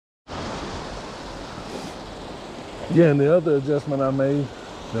Yeah, and the other adjustment I made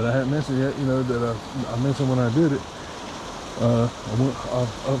that I hadn't mentioned yet, you know, that I mentioned when I did it, I went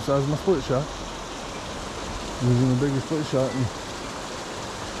upsized my split shot, using a bigger split shot, and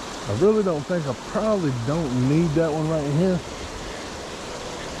I really don't think I probably don't need that one right here,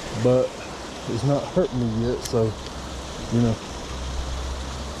 but it's not hurting me yet, so, you know.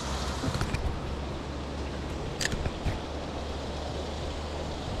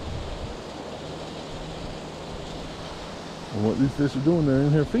 And what these fish are doing, they're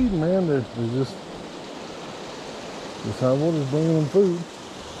in here feeding, man. They're just high water's bringing them food.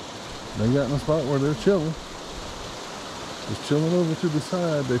 They got in a spot where they're chilling. Just chilling over to the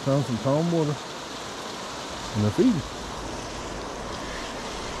side. They found some calm water and they're feeding.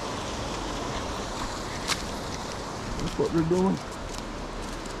 That's what they're doing.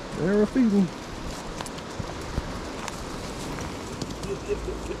 They're feeding.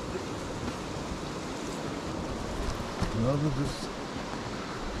 Another just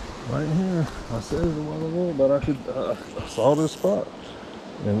right here. I said it a while ago, but I saw this spot,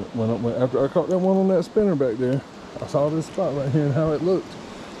 and after I caught that one on that spinner back there, I saw this spot right here and how it looked,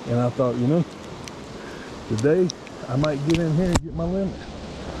 and I thought, you know, today I might get in here and get my limit.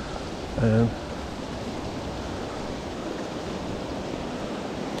 And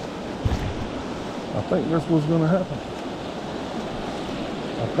I think that's what's gonna happen.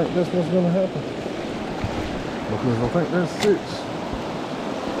 I think that's what's gonna happen. Because I think that's 6.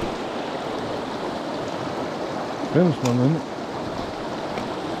 Finished my limit.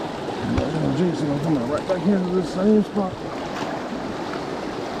 I'm not gonna jinx it. I'm coming right back here to this same spot.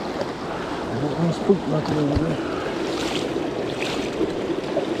 I don't want to spook nothing over there.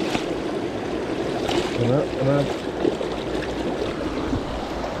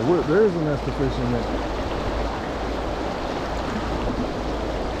 There's a nest of fish in there.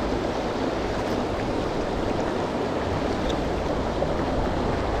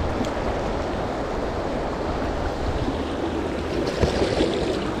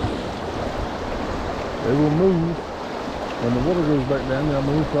 They will move when the water goes back down. They'll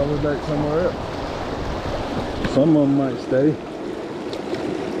move probably back somewhere else. Some of them might stay.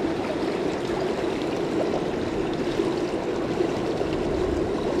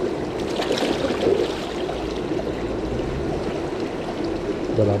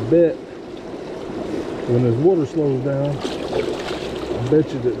 But I bet when this water slows down, I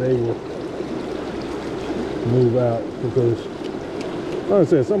bet you that they will move out, because like I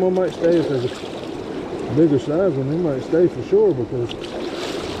said, some of them might stay. If there's a bigger size one, they might stay for sure, because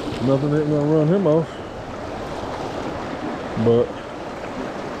nothing ain't gonna run him off. But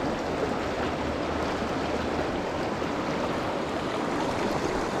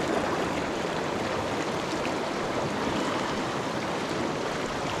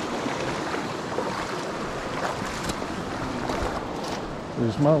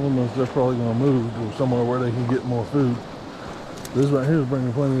the smaller ones, they're probably gonna move to somewhere where they can get more food. This right here is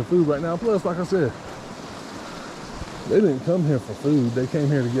bringing plenty of food right now. Plus, like I said, they didn't come here for food. They came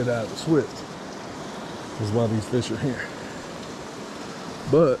here to get out of the Swift. That's why these fish are here.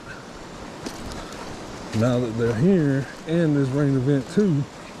 But now that they're here and this rain event too,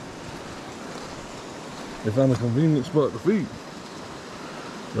 they found a convenient spot to feed.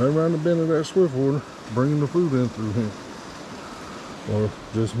 Right around the bend of that Swift water, bringing the food in through here. Or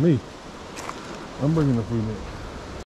just me. I'm bringing the food in.